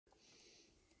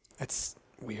That's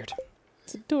weird.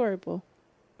 It's adorable.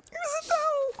 Is it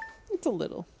though? It's a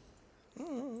little.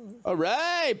 All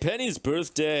right, Penny's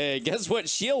birthday. Guess what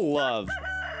she'll love?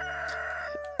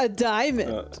 A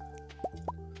diamond.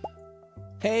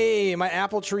 Hey, my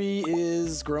apple tree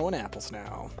is growing apples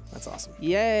now. That's awesome.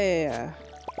 Yeah.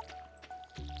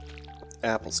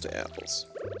 Apples to apples.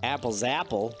 Apple's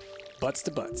apple. Butts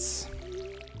to butts.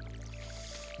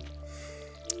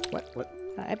 What?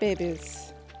 Hi, babies.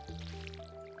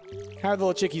 How are the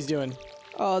little chickies doing?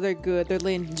 Oh, they're good. They're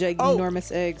laying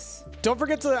ginormous eggs. Don't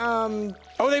forget to are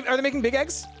they making big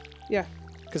eggs? Yeah.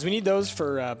 Because we need those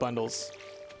for bundles. I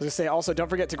was gonna say also don't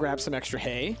forget to grab some extra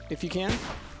hay if you can.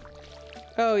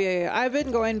 Oh, yeah. I've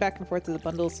been going back and forth to the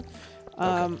bundles.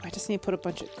 I just need to put a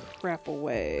bunch of crap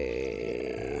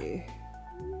away.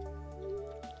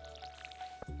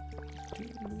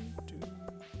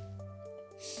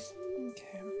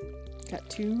 Okay. Got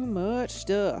too much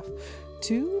stuff.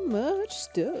 Too much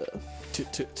stuff.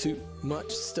 Too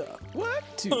much stuff. What?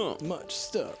 Too much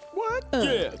stuff. What?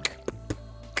 Yeah.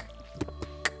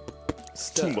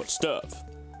 Stuff. Too much stuff.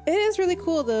 It is really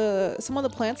cool, some of the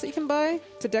plants that you can buy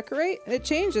to decorate. It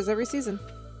changes every season.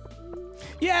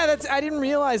 Yeah, I didn't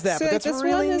realize that, So but that's this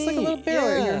really one neat. is like a little barrel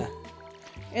right yeah. here.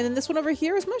 And then this one over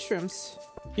here is mushrooms.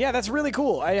 Yeah, that's really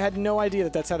cool. I had no idea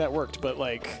that that's how that worked, but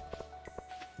like,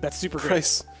 that's super great.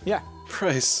 Price. Yeah.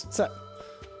 Price. What's up?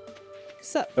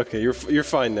 What's up? Okay, you're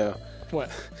fine now. What?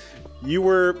 You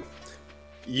were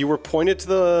pointed to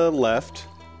the left,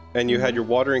 and you had your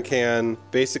watering can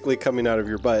basically coming out of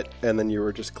your butt, and then you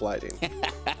were just gliding. Yeah,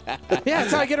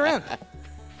 that's how I get around.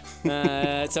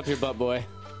 It's up your butt, boy.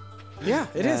 Yeah,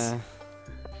 it is.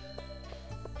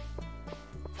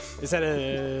 Is that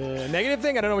a negative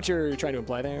thing? I don't know what you're trying to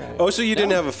imply there. Oh, so you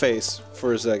didn't have a face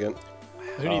for a second.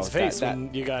 Who needs a face that-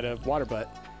 when you got a water butt?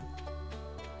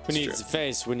 Who needs a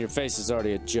face when your face is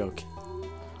already a joke?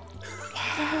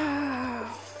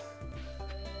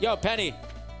 Yo, Penny.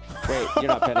 Wait, you're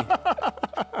not Penny.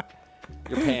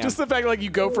 You're Pam. Just the fact like you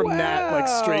go from that like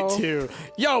straight Wow. to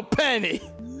Yo Penny.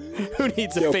 Who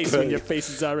needs a Yo, face when Penny. your face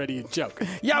is already a joke?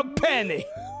 Yo Penny.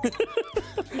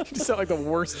 You just sound like the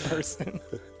worst person.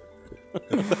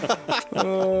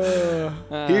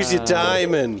 Here's your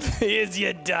diamond. Here's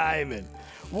your diamond.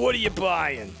 What are you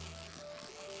buying?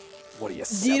 What are you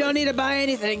selling? You don't need to buy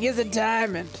anything. Here's a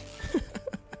diamond.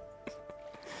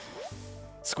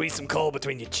 Squeeze some coal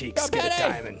between your cheeks. Yo, Get a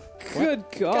Penny. diamond. Good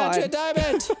Got you a God.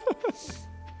 diamond.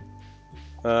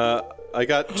 I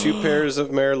got 2 pairs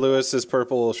of Mayor Lewis's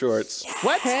purple shorts.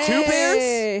 What? 2 pairs?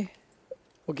 Hey.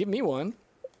 Well, give me one.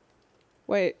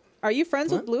 Wait, are you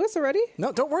friends with Lewis already?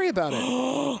 No, don't worry about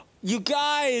it. You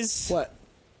guys. What?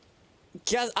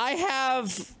 Guess I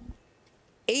have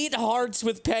 8 hearts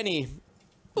with Penny.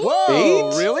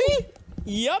 Whoa! 8? Really?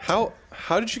 Yep.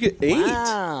 How did you get 8?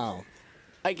 Wow.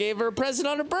 I gave her a present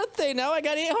on her birthday. Now I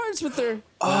got 8 hearts with her.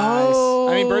 Oh.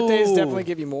 Nice. I mean, birthdays definitely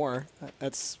give you more.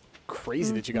 That's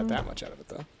crazy that you got that much out of it,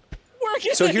 though. We're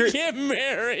gonna So here- get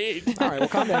married. All right, well,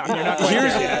 calm down. You're not quite there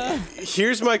yet.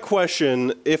 Here's my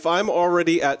question. If I'm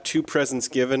already at 2 presents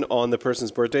given on the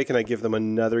person's birthday, can I give them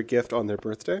another gift on their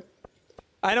birthday?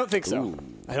 I don't think so.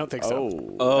 I don't think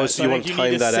so. Oh, So so you I want think to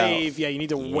time need to that save. out. Yeah, you need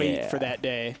to wait Yeah. for that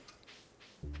day.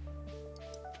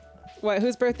 What?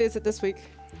 Whose birthday is it this week?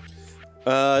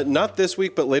 Not this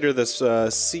week, but later this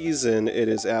season, it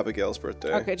is Abigail's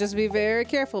birthday. Okay, just be very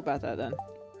careful about that then.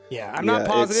 Yeah, I'm not Yeah,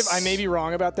 positive. it's- I may be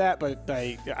wrong about that, but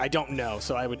I don't know.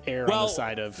 So I would err on the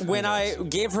side of who when I knows.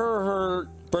 gave her her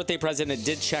birthday present, it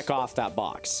did check off that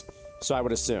box. So I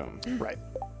would assume. Right.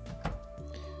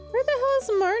 Where the hell is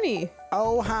Marnie?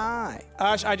 Oh hi.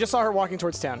 I just saw her walking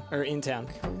towards town or in town.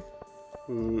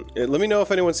 Let me know if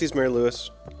anyone sees Mary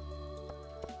Lewis.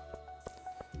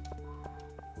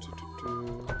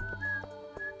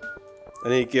 I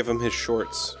need to give him his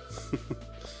shorts.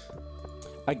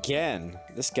 Again,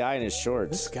 this guy in his This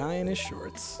shorts. guy in his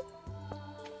shorts.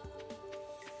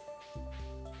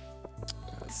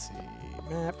 Let's see.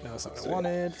 Map. No, that's not what I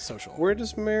wanted. Social. Where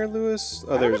does Mayor Lewis?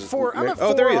 Oh, I'm there's at 4. I'm Mayor- at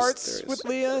 4 there he is. hearts There he is. with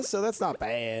Leah, so that's not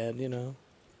bad. You know,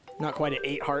 not quite at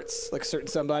 8 hearts like a certain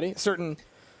somebody, certain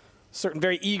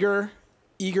very eager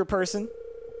person.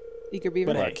 Eager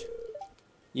Beaver. But hey,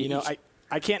 you know,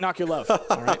 I can't knock your love.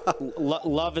 All right.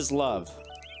 Love is love.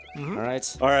 All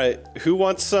right. All right, who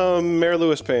wants some Mayor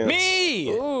Lewis pants? Me.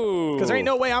 Ooh. Because there ain't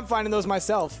no way I'm finding those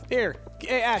myself. Here,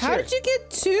 hey, Ash. How here. did you get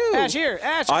 2? Ash, here.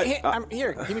 Ash, I'm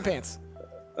here. Give me pants.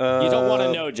 You don't want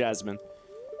to know, Jasmine.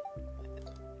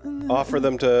 Offer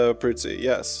them to Prutzi.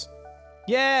 Yes.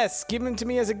 Yes, give them to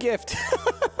me as a gift.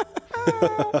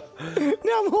 Now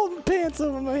I'm holding pants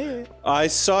over my head. I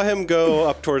saw him go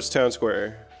up towards Town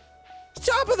Square.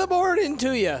 Top of the morning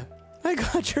to you. I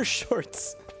got your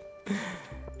shorts.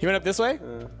 He went up this way?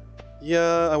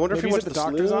 Yeah, I wonder if Maybe he he's went at to the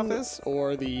doctor's saloon? office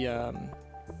or the, I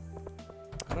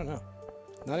don't know.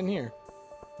 Not in here.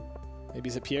 Maybe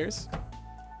he's at Pierre's?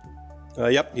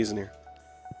 Yep, he's in here.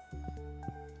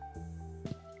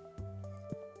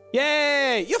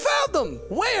 Yay! You found them!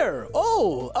 Where?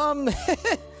 Oh,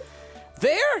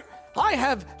 there? I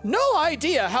have no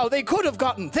idea how they could have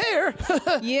gotten there.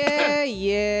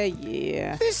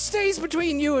 Yeah. This stays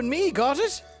between you and me, got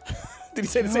it? Did he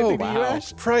say the same thing to you,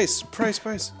 Ash? Price.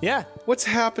 Yeah. What's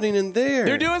happening in there?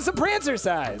 They're doing some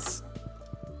prancercise.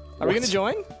 Are we going to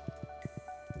join?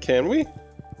 Can we?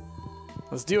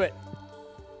 Let's do it.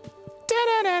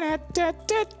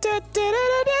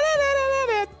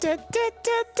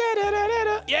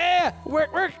 Yeah!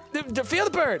 Work! Feel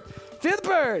the bird! Feel the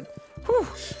bird! Whew!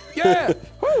 Yeah!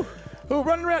 Whew! Ooh,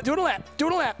 running around, doing a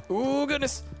lap! Ooh,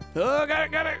 goodness! Oh, gotta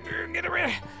get it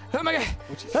ready! Oh my god!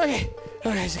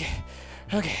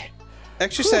 Okay.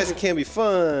 Exercising can be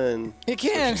fun. It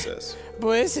can, She says.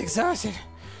 but it's exhausting.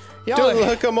 Y'all Don't are-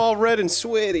 look, I'm all red and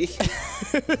sweaty.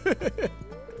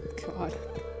 God.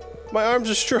 My arms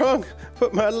are strong,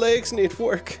 but my legs need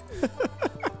work.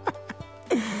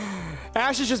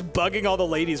 Ash is just bugging all the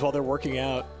ladies while they're working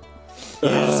out.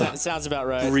 Yeah, sounds about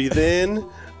right. Breathe in,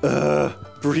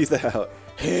 breathe out.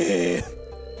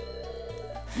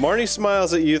 Marnie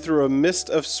smiles at you through a mist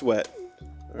of sweat.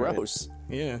 All right. Gross.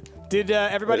 Yeah. Did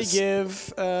everybody Yes.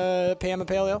 give Pam a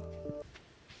pale ale?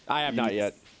 I have not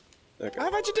yet. Okay. I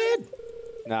bet you did.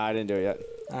 No, I didn't do it yet.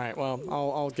 All right. Well,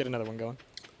 I'll get another one going.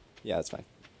 Yeah, that's fine.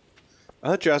 I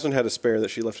thought Jasmine had a spare that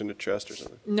she left in the chest or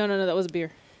something. No, that was a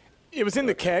beer. It was in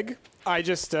the keg. I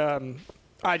just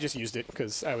used it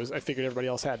because I figured everybody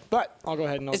else had. But I'll go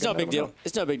ahead and I'll It's get no another big one deal. going.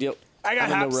 It's no big deal. I got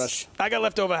I'm in haps. no rush. I got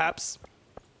leftover haps.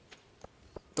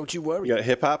 Don't you worry. You got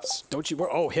hip hops? Don't you worry.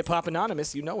 Oh, Hip Hop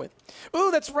Anonymous, you know it.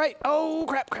 Ooh, that's right. Oh,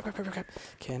 crap.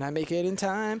 Can I make it in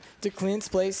time to Clint's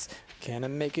place? Can I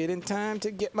make it in time to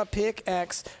get my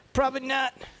pickaxe? Probably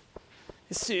not.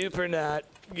 It's super not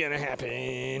gonna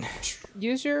happen.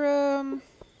 Use your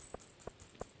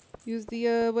use the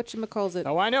whatchamacallit.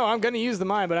 Oh, I know. I'm gonna use the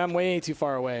mine, but I'm way too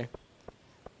far away.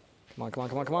 Come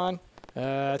on.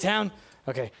 Town.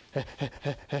 Okay.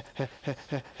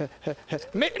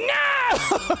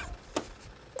 No!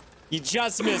 You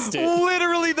just missed it.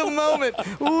 Literally the moment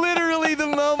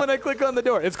I click on the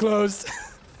door. It's closed.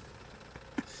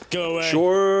 Go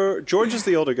away. George is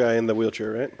the older guy in the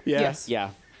wheelchair, right? Yeah. Yes. Yeah.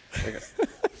 Okay.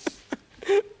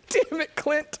 Damn it,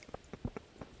 Clint.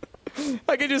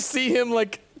 I can just see him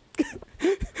like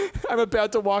I'm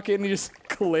about to walk in and you just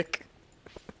click.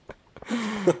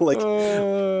 like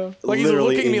Like he's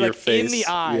literally looking at me in your like in face. the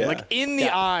eye. Yeah. Like in the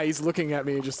Yeah. eye, he's looking at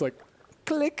me and just like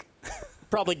click.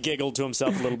 Probably giggled to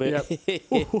himself a little bit.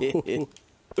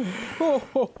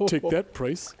 Take that,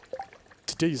 Price.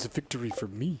 Today is a victory for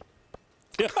me.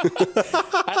 Is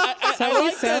that what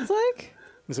he sounds like?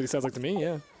 That's what he sounds like to me,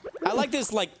 yeah. I like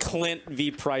this like Clint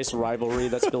v. Price rivalry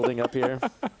that's building up here.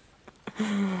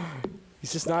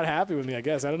 He's just not happy with me, I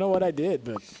guess. I don't know what I did,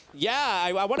 but Yeah,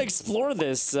 I want to explore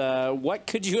this. What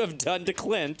could you have done to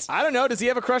Clint? I don't know. Does he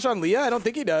have a crush on Leah? I don't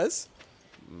think he does.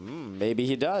 Maybe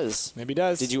he does. Maybe he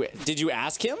does. Did you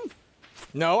ask him?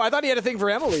 No, I thought he had a thing for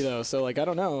Emily though, so like I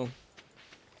don't know.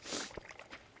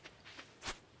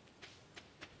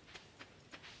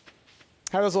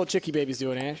 How are those little chickie babies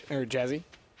doing, Ash or Jazzy?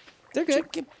 They're good.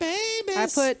 Chicken babies. I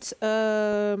put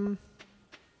some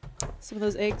of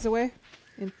those eggs away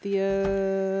in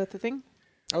the thing.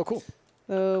 Oh, cool.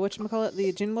 Whatchamacallit,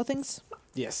 the Jinmo things.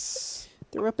 Yes.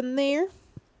 They're up in there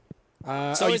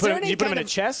So you is put there him, did any you put him in kind a of-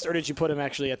 chest, or did you put him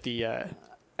actually at the?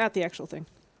 at the actual thing.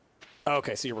 Oh,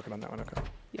 okay, so you're working on that one. Okay.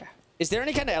 Yeah. Is there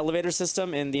any kind of elevator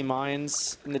system in the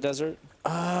mines in the desert?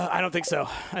 I don't think so.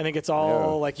 I think it's all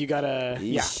No. like you gotta.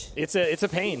 Yeah, Yeesh. it's a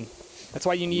pain. That's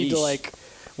why you need to Yeesh. like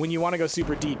when you want to go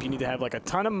super deep, you need to have like a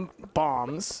ton of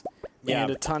bombs Yeah.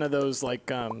 and a ton of those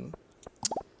like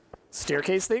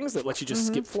staircase things that let you just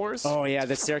skip floors. Oh yeah,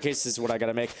 the staircase is what I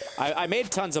gotta make. I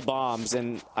made tons of bombs,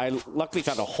 and I luckily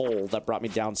found a hole that brought me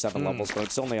down 7 levels, but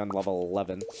it's only on level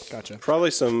 11. Gotcha.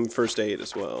 Probably some first aid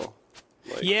as well.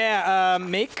 Like, Yeah,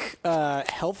 make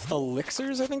health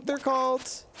elixirs, I think they're called.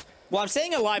 Well, I'm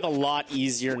staying alive a lot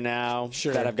easier now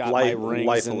Sure. that I've got Life- my rings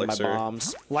life and elixir. my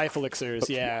bombs. Life elixirs,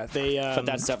 yeah. They But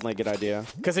that's definitely a good idea.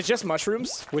 because it's just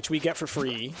mushrooms, which we get for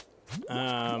free.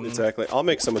 Exactly. I'll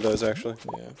make some of those actually.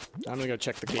 Yeah, I'm gonna go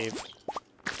check the cave.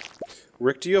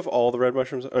 Rick, do you have all the red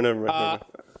mushrooms? Oh no,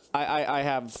 I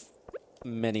have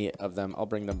many of them. I'll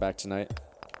bring them back tonight.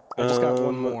 I just got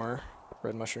one more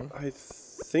red mushroom. I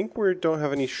think we don't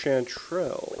have any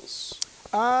chanterelles.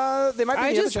 They might be I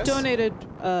in the other just chest. donated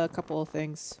a couple of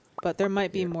things, but there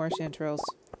might be more chanterelles.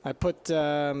 I put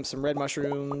some red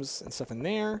mushrooms and stuff in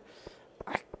there.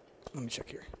 Let me check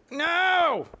here.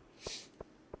 No!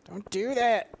 Don't do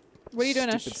that. What are you doing,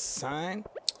 Ash? Stupid sign.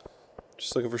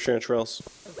 Just looking for chanterelles.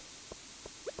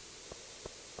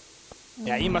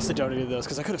 Yeah, you must have donated those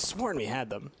because I could have sworn we had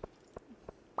them.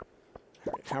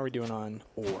 All right, how are we doing on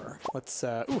ore? Let's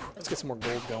get some more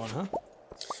gold going, huh?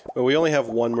 Well, we only have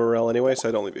one morel anyway, so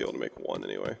I'd only be able to make one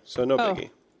anyway. So no biggie.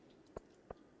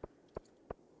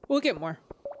 We'll get more.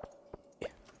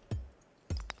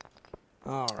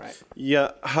 All right.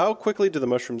 Yeah, how quickly do the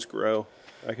mushrooms grow?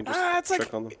 I can just It's check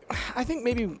like, on them. I think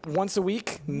maybe once a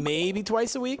week, maybe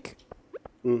twice a week.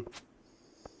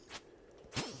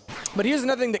 But here's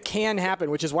another thing that can happen,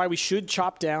 which is why we should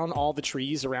chop down all the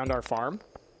trees around our farm,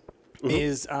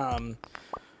 is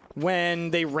when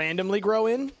they randomly grow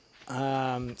in,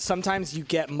 sometimes you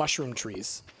get mushroom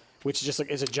trees, which just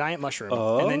is a giant mushroom.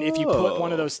 And then if you put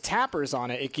one of those tappers on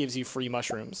it, it gives you free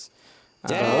mushrooms.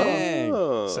 Dang.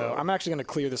 So I'm actually going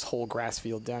to clear this whole grass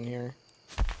field down here.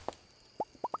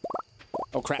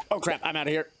 Oh crap! Oh crap! I'm out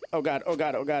of here. Oh god! Oh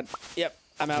god! Oh god! Yep,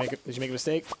 I'm out. Did you make a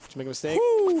mistake? Did you make a mistake?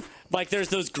 Woo! Like there's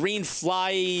those green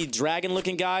fly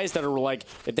dragon-looking guys that are like,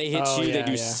 if they hit you, they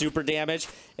do super damage.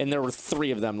 And there were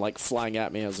 3 of them like flying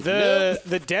at me. I was like, nope.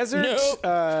 The desert,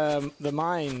 Nope. the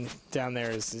mine down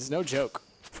there is no joke.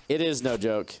 It is no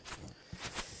joke.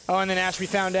 Oh, and then Ash, we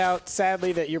found out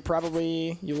sadly that you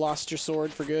lost your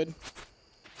sword for good.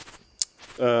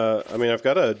 I mean, I've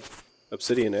got a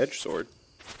obsidian edge sword.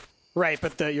 Right,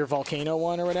 but your volcano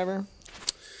one or whatever.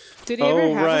 Did he ever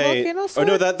have a volcano sword?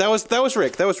 Oh no, that was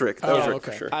Rick. That was Rick. That was Rick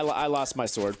okay. for sure. I lost my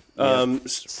sword.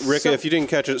 Rick, if you didn't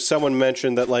catch it, someone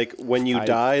mentioned that like when you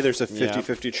die, there's a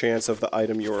 50-50 chance of the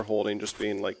item you were holding just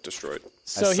being like destroyed.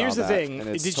 So here's the thing: and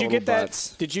it's did you total get that?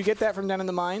 butts. Did you get that from down in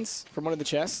the mines from one of the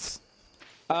chests?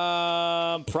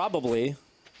 Probably.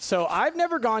 So I've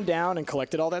never gone down and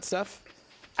collected all that stuff.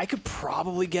 I could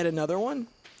probably get another one.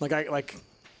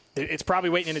 It's probably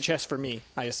waiting in a chest for me,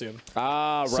 I assume.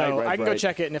 Ah, right, So right, I can right. go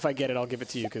check it, and if I get it, I'll give it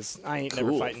to you because I ain't never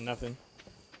Cool. fighting nothing.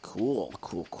 Cool,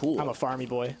 cool, cool. I'm a farmy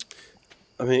boy.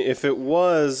 I mean, if it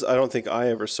was, I don't think I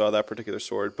ever saw that particular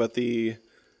sword, but the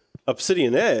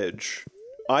obsidian edge,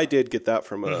 I did get that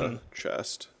from a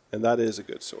chest, and that is a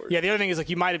good sword. Yeah, the other thing is like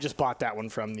you might have just bought that one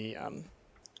from the.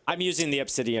 I'm using the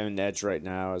obsidian edge right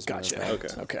now. As a matter of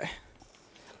Gotcha. fact. Okay.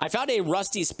 I found a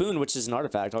rusty spoon, which is an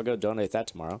artifact. I'll go donate that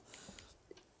tomorrow.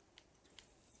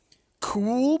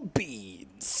 Cool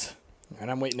beads. And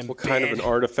I'm waiting in What kind of an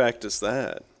artifact is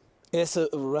that? It's a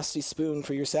rusty spoon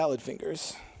for your salad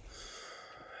fingers.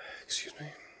 Excuse me.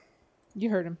 You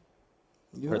heard him.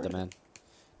 You heard the man.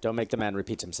 Don't make the man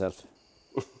repeat himself.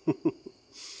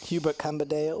 Hubert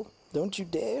Cumberdale, don't you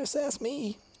dare sass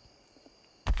me.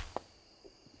 I'd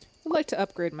like to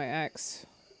upgrade my axe.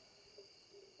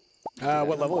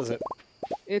 What level is it?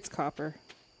 It's copper.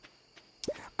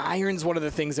 Iron's one of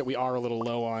the things that we are a little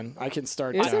low on. I can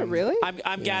start. Is it really?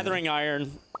 I'm gathering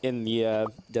iron in the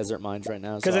desert mines right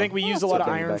now. Because I think we used a lot of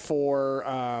bring it iron back.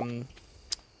 for.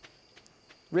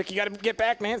 Rick, you got to get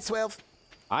back, man. It's 12.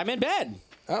 I'm in bed.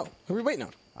 Oh, who are we waiting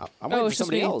on? I'm waiting for it's just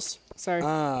somebody me. else. Sorry.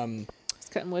 It's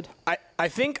cutting wood. I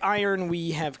think iron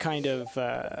we have kind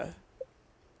of.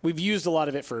 We've used a lot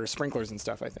of it for sprinklers and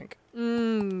stuff, I think.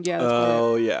 Yeah. That's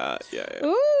Oh, yeah.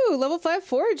 Ooh, level 5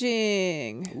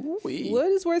 foraging. Ooh-wee.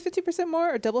 Wood is worth 50%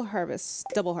 more or double harvest?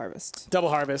 Double harvest. Double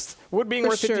harvest. Wood being For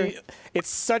worth 50. sure. It's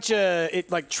such a. It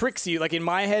like tricks you. Like in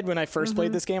my head when I first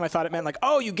played this game, I thought it meant like,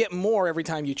 oh, you get more every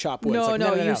time you chop wood. It's No, like,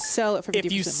 no, no. you sell it for 50%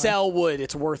 If you more. sell wood,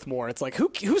 it's worth more. It's like,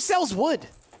 who sells wood?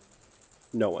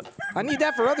 No one. I need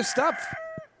that for other stuff.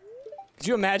 Could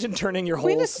you imagine turning your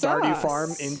Queen whole of Stardew Sauce. farm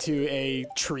into a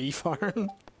tree farm?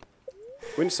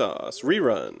 Wind sauce.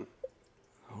 Rerun.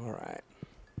 All right.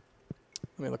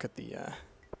 Let me look at the.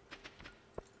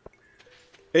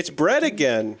 It's bread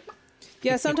again.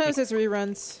 Yeah, sometimes it's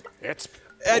reruns. It's.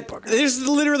 This is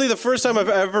literally the first time I've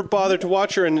ever bothered to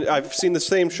watch her, and I've seen the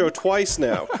same show twice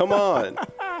now. Come on.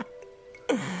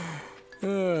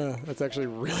 That's actually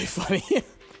really funny.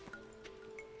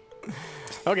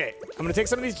 Okay, I'm gonna take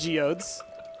some of these geodes.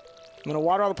 I'm gonna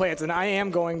water all the plants, and I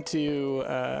am going to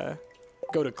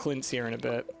go to Clint's here in a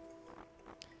bit.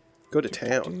 Go to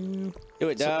town. Do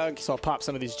it, Doug. So I'll pop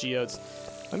some of these geodes.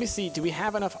 Let me see. Do we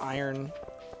have enough iron?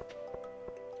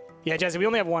 Yeah, Jesse, we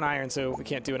only have 1 iron, so we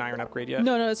can't do an iron upgrade yet.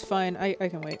 No, it's fine. I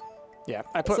can wait. Yeah,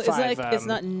 I put So 5. it's like it's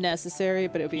not necessary,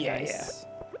 but it would be yeah, nice.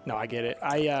 No, I get it.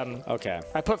 Okay.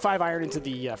 I put 5 iron into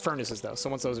the furnaces though, so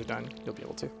once those are done, you'll be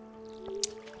able to.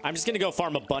 I'm just gonna go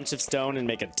farm a bunch of stone and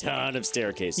make a ton of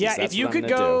staircases. Yeah, That's if you what I'm could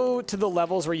gonna go to the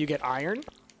levels where you get iron,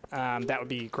 that would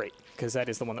be great, because that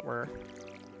is the one that we're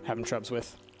having trubs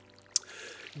with.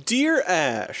 Dear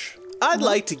Ash, I'd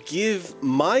like to give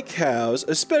my cows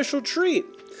a special treat.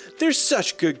 They're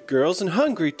such good girls and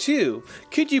hungry too.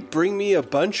 Could you bring me a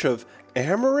bunch of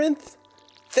amaranth?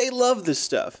 They love this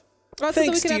stuff. Oh, I thought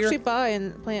Thanks, that we could dear. actually buy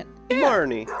and plant.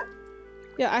 Marnie.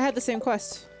 Yeah, I had the same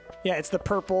quest. Yeah, it's the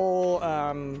purple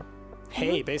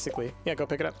hay, basically. Yeah, go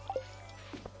pick it up.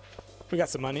 We got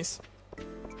some monies.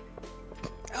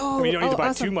 Oh, We don't need to buy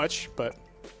awesome. too much, but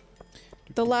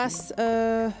The last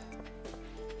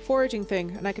foraging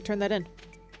thing, and I could turn that in.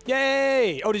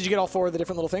 yay! Oh, did you get all 4 of the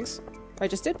different little things? I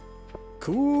just did.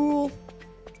 Cool.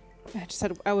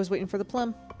 I was waiting for the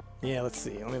plum. Yeah, let's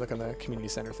see. Let me look on the community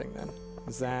center thing then.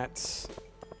 Is that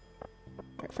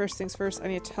All right, first things first, I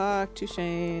need to talk to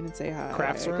Shane and say hi.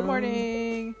 Crafts room. Good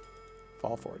morning.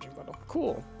 fall foraging bundle?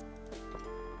 Cool.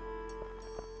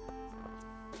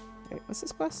 Wait, what's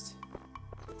this quest?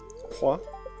 What?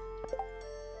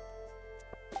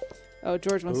 Oh,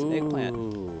 George wants an eggplant.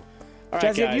 Ooh. All right, Jazzy,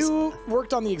 have guys. you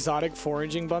worked on the exotic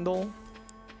foraging bundle?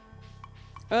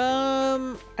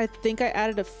 I think I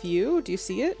added a few. Do you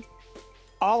see it?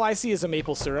 All I see is a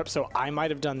maple syrup, so I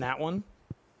might have done that one.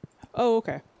 Oh,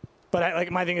 okay.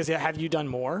 But my thing is, have you done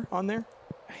more on there?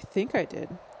 I think I did.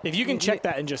 If you can Maybe- check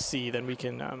that and just see, then we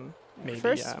can maybe.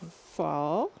 First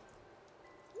fall.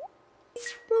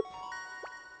 Boop.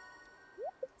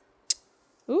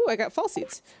 Ooh, I got fall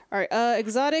seeds. All right,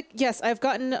 exotic. Yes, I've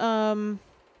gotten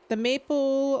the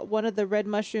maple, one of the red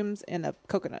mushrooms, and a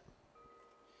coconut.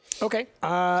 Okay.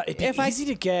 It'd be If I- easy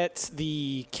to get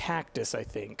the cactus, I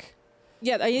think.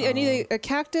 Yeah, I need a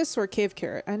cactus or a cave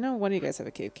carrot. I know one of you guys have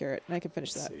a cave carrot, and I can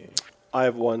finish that. See. I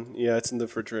have one. Yeah, it's in the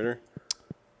refrigerator.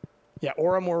 Yeah,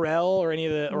 or a morel or any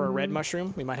of the or a red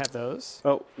mushroom. We might have those.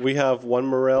 Oh, we have one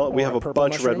morel. We Or have a a purple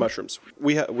bunch of red mushroom?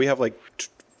 mushrooms. We have like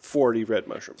 40 red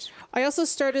mushrooms. I also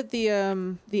started the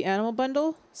animal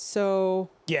bundle, so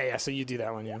Yeah. So you do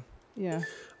that one, yeah. yeah.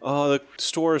 Oh, the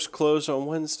store is closed on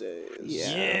Wednesdays.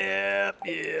 Yeah.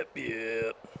 Yep.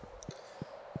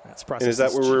 That's And processed. is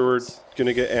that where we were going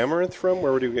to get amaranth from?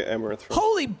 Where would we get amaranth from?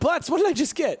 Holy butts! What did I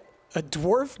just get? A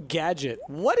dwarf gadget.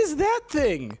 What is that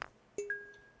thing?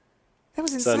 That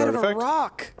was that an inside of a artifact?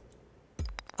 rock.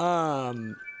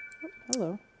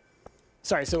 Hello.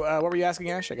 Sorry. So what were you asking,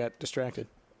 Ash? I got distracted.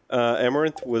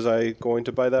 Amaranth, was I going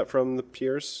to buy that from the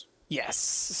Piers? Yes.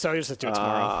 So you just have to do it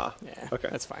tomorrow. Ah, Yeah. okay.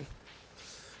 That's fine.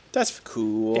 That's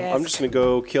cool. That's I'm just going to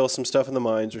go kill some stuff in the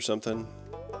mines or something.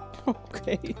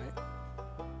 Okay.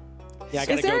 Yeah, I Is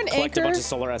gotta there go an collect a bunch anchor of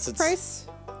solar acids. Price?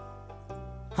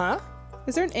 Huh?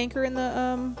 Is there an anchor in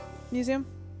the museum?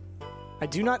 I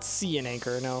do not see an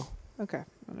anchor. No. Okay,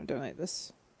 I'm gonna donate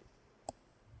this.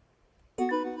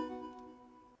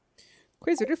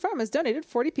 Crazy Rooter Farm has donated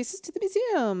 40 pieces to the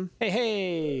museum.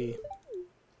 Hey.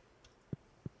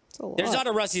 That's a lot. There's not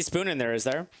a rusty spoon in there, is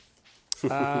there?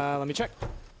 Let me check.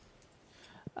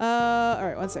 All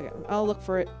right, 1 second. I'll look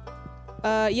for it.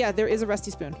 Yeah, there is a rusty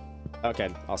spoon. Okay,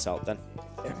 I'll sell it then.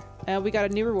 And we got a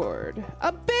new reward.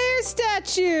 A bear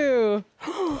statue!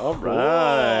 All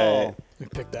right. Let me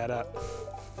pick that up.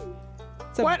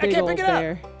 It's a What? I big can't old pick it up.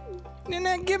 bear. And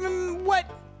then give him what?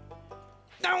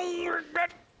 No.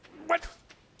 What?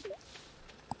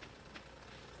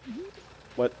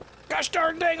 What? Gosh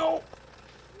darn dangle.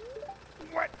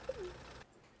 What?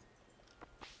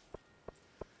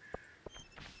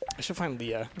 I should find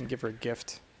Leah and give her a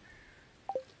gift.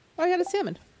 Oh, I got a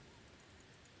salmon.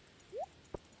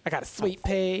 I got a sweet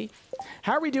pea.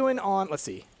 How are we doing on, let's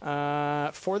see,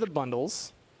 for the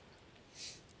bundles?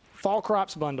 Fall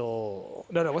crops bundle.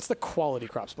 No, what's the quality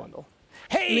crops bundle?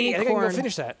 Hey, Mini I think I can corn. go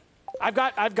finish that. I've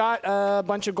got a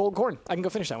bunch of gold corn. I can go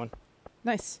finish that one.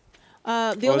 Nice. The Oh,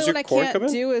 only is your one I corn can't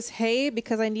coming? do is hay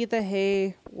because I need the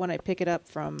hay when I pick it up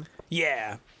from.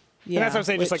 Yeah. Yeah, And that's what I'm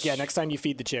saying. Just like, which- yeah, next time you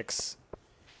feed the chicks.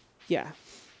 Yeah.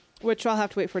 Which I'll have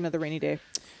to wait for another rainy day.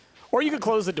 Or you could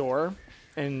close the door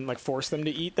and like force them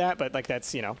to eat that, but like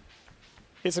that's,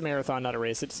 it's a marathon, not a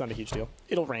race. It's not a huge deal.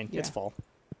 It'll rain. It's Yeah. fall.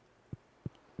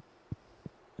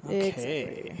 Exactly.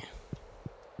 Okay.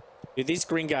 Dude, these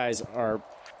green guys are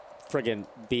friggin'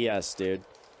 BS, dude.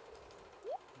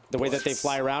 The way that they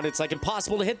fly around, it's like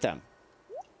impossible to hit them.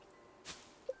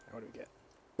 What do we get?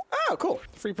 Oh, cool.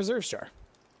 Free preserves jar.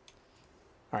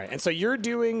 All right. And so you're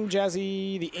doing,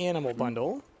 Jazzy, the animal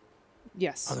bundle.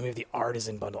 Yes. Oh, then we have the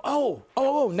artisan bundle.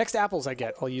 Oh, next apples I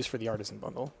get, I'll use for the artisan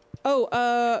bundle.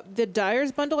 Oh, the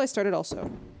Dyer's bundle I started also.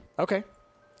 Okay.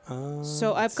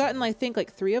 So I've gotten, I think,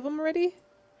 like 3 of them already.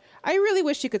 I really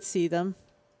wish you could see them.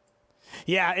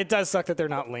 Yeah, it does suck that they're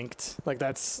not linked. Like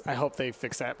that's. I hope they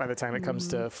fix that by the time it comes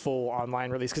to full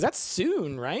online release, because that's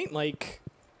soon, right? Like,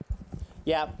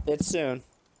 Yeah, it's soon.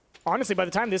 honestly, by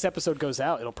the time this episode goes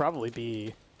out, it'll probably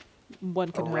be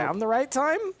One can around hope. the right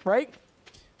time, right?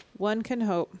 One can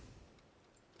hope.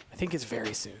 I think it's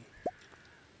very soon.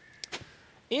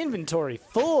 Inventory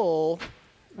full.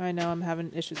 I know, I'm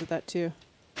having issues with that too.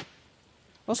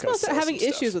 Also, gotta also sell having some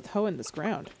stuff. issues with hoeing this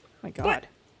ground. My God.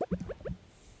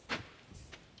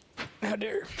 How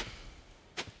dare.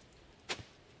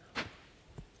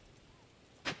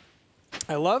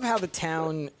 I love how the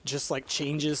town just like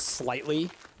changes slightly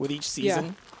with each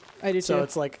season. I do So too.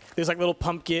 it's like there's like little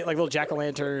pumpkin, like little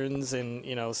jack-o'-lanterns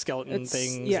and skeleton It's-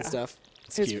 things yeah. and stuff.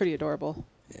 It's cute. pretty adorable.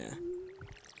 Yeah.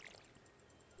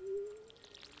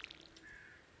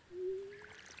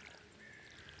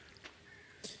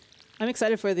 I'm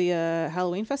excited for the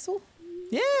Halloween festival.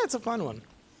 Yeah, it's a fun one.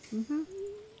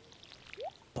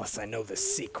 Plus, I know the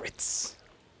secrets.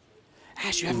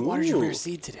 Ash, you haven't watered your rare Ooh.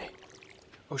 seed today.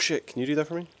 Oh shit! Can you do that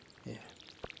for me? Yeah.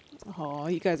 Oh,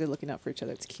 you guys are looking out for each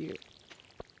other. It's cute.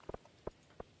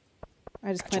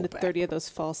 I just Got your planted back. 30 of those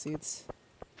fall seeds.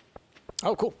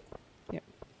 Oh, cool. Yep.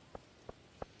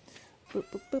 Boop,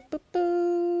 boop, boop, boop,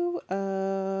 boo.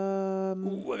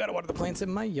 Ooh, I gotta water the plants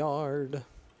in my yard.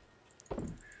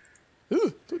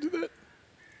 Ooh, don't do that.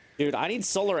 Dude, I need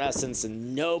solar essence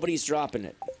and nobody's dropping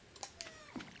it.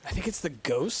 I think it's the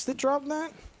ghosts that dropped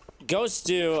that. Ghosts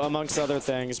do, amongst other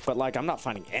things, but like I'm not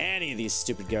finding any of these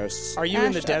stupid ghosts. Are you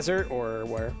in the Ash, desert or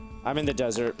where? I'm in the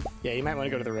desert. Yeah, you might want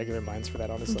to go to the regular mines for that,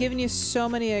 honestly. I'm giving you so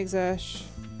many eggs, Ash.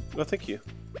 Oh, thank you.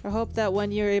 I hope that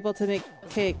when you're able to make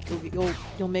cake,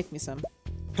 you'll make me some.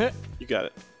 You got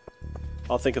it.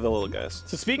 I'll think of the little guys.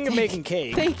 So speaking of making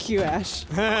cake, Thank you, Ash.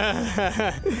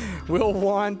 we'll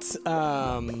want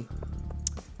to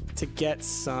get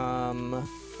some.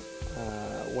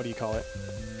 What do you call it?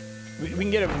 We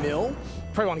can get a mill.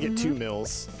 Probably want to get two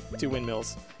mills, 2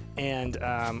 windmills, and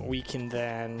we can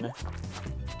then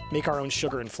make our own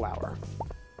sugar and flour.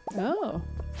 Oh.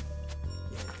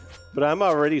 But I'm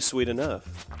already sweet enough.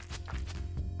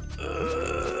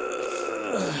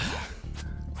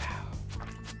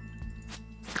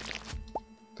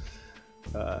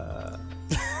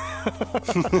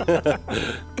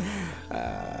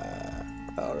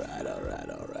 All right.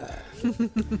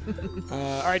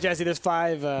 All right, Jazzy. There's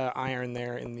 5 iron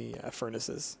there in the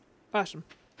furnaces. Awesome.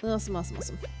 Awesome. All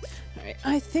right.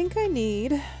 I think I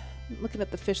need... I'm looking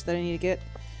at the fish that I need to get.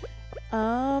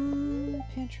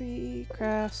 Pantry,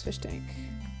 crafts, fish tank.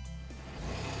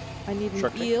 I need an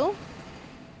Shark tank. eel,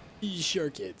 Sure,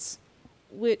 kids.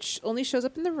 which only shows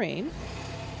up in the rain.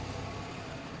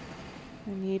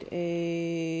 I need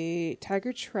a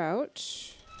tiger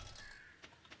trout,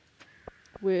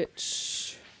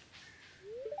 which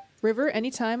river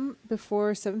anytime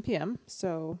before 7 p.m.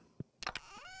 So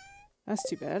that's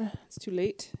too bad. It's too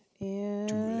late.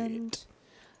 And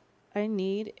I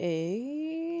need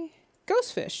a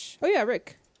ghost fish. Oh yeah,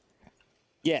 Rick.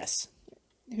 Yes.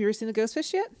 Have you ever seen the ghost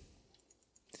fish yet?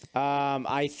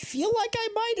 I feel like I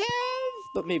might have,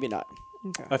 but maybe not.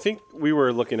 Okay. I think we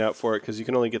were looking out for it because you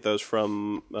can only get those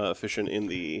from fishing in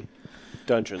the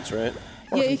dungeons, right?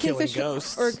 Or yeah, from you can killing fish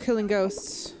ghosts. or killing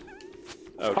ghosts.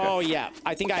 Okay. Oh yeah,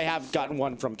 I think I have gotten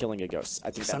one from killing a ghost. I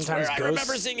think that's Sometimes where I ghosts-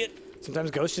 remember seeing it. Sometimes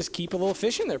ghosts just keep a little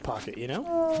fish in their pocket, you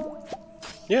know?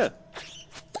 Yeah.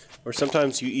 Or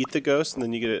sometimes you eat the ghost and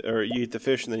then you get it, or you eat the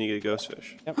fish and then you get a ghost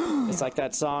fish. Yep. It's like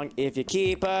that song, if you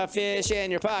keep a fish in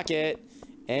your pocket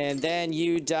and then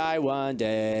you die one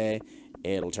day,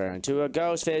 it'll turn to a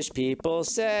ghost fish, people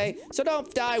say. So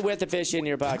don't die with a fish in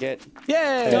your pocket.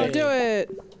 Yay! Don't do it.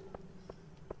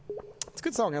 It's a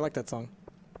good song. I like that song.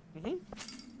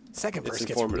 Second verse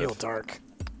gets informative. real dark.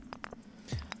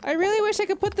 I really wish I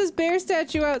could put this bear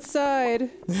statue outside.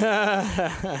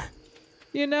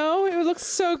 You know, it looks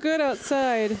so good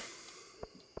outside.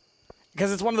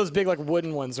 Because it's one of those big, like,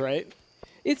 wooden ones, right?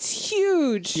 It's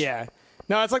huge. Yeah.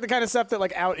 No, it's like the kind of stuff that,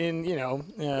 like, out in,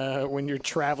 when you're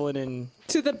traveling in...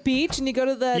 To the beach and you go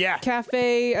to the Yeah.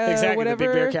 cafe, exactly, whatever.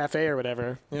 the Big Bear Cafe or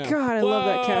whatever. Yeah. God, I love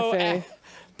that Whoa, cafe.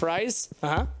 Price?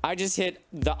 Uh-huh. I just hit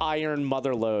the iron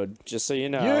mother load, just so you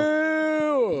know.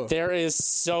 Yeah! There is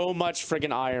so much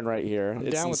friggin' iron right here.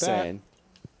 It's down with that. insane.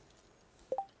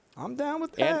 I'm down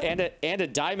with that. And a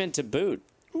diamond to boot.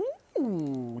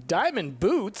 Ooh, diamond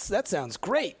boots? That sounds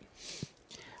great.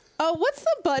 Oh, what's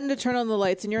the button to turn on the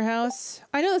lights in your house?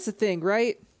 I know that's a thing,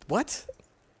 right? What?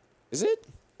 Is it?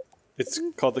 It's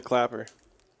called the clapper.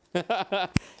 And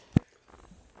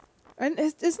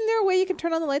isn't there a way you can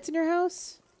turn on the lights in your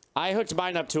house? I hooked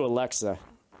mine up to Alexa.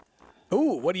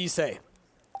 Ooh, what do you say?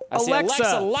 I say, Alexa.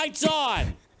 Alexa, lights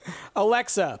on.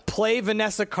 Alexa, play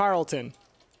Vanessa Carlton.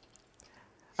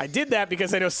 I did that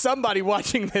because I know somebody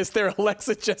watching this, their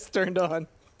Alexa just turned on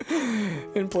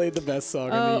and played the best song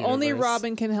in the universe. Only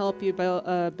Robin can help you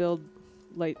build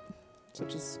light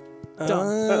switches.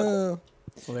 Dumb. Well,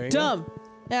 there you Dumb.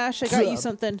 Ash, I got you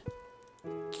something.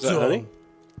 Is that honey?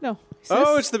 No.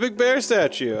 Oh, it's the big bear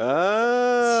statue.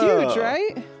 Oh. It's huge,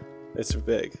 right? It's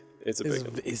big. It's a big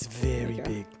one. It's very Okay.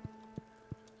 big.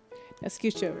 Now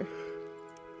scooch over.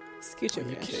 Scooch over,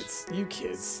 You Ash. kids. You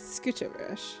kids. Scooch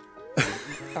over, Ash.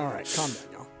 All right, calm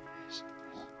down, y'all.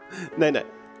 Night night.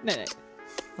 Night.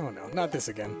 Oh, no, not this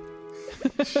again.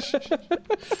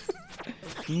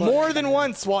 More than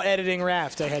once while editing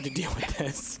Raft, I had to deal with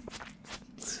this.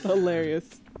 Hilarious.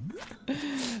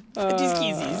 Just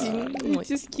kisses.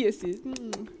 Just kisses.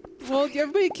 Well,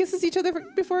 everybody kisses each other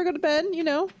before I go to bed, you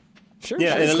know. Sure.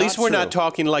 Yeah, and it's at least not we're true. not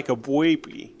talking like a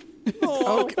baby.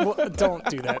 Okay, well, don't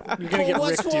do that. You're gonna get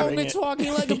What's Rick wrong doing with it.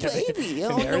 talking like a baby? I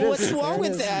don't There it know is. what's wrong There it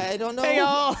with is. that. I don't know. Hey,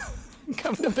 y'all.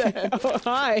 Come to bed. Oh,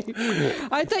 hi.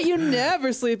 I thought you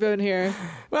never sleep in here.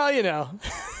 Well, you know.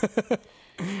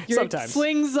 Your Sometimes.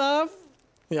 slings off.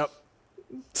 Yep.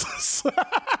 Sling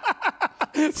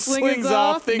is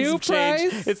off. off, Things new have changed.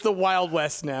 prize. It's the Wild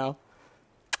West now.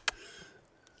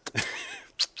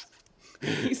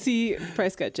 You see,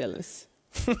 Price got jealous.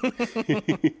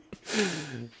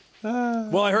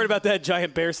 Well, I heard about that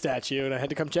giant bear statue, and I had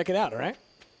to come check it out. All right.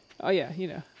 Oh yeah, you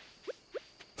know.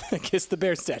 Kiss the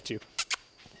bear statue.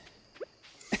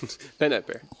 Night night,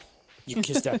 bear. You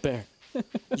kiss that bear.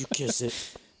 You kiss it.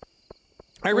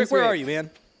 All right, Rick, Where's where Rick? are you, man?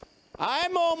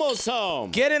 I'm almost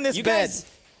home. Get in this you bed. Guys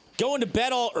going to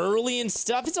bed all early and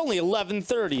stuff? It's only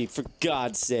 11:30, for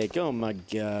God's sake. Oh, my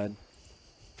God.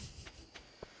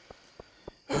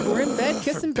 We're in bed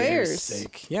kissing For bears' bears.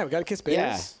 sake. Yeah, we gotta kiss bears.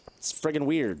 Yeah, it's friggin'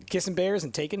 weird. Kissing bears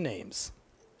and taking names.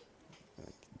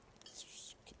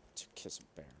 Kiss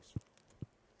bears.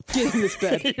 Get in this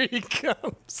bed. Here he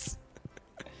comes.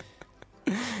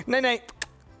 Night night.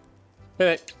 Night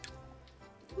night.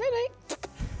 Night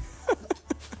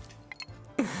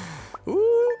night.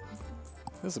 Ooh,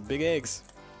 those are big eggs.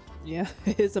 Yeah,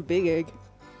 it's a big egg.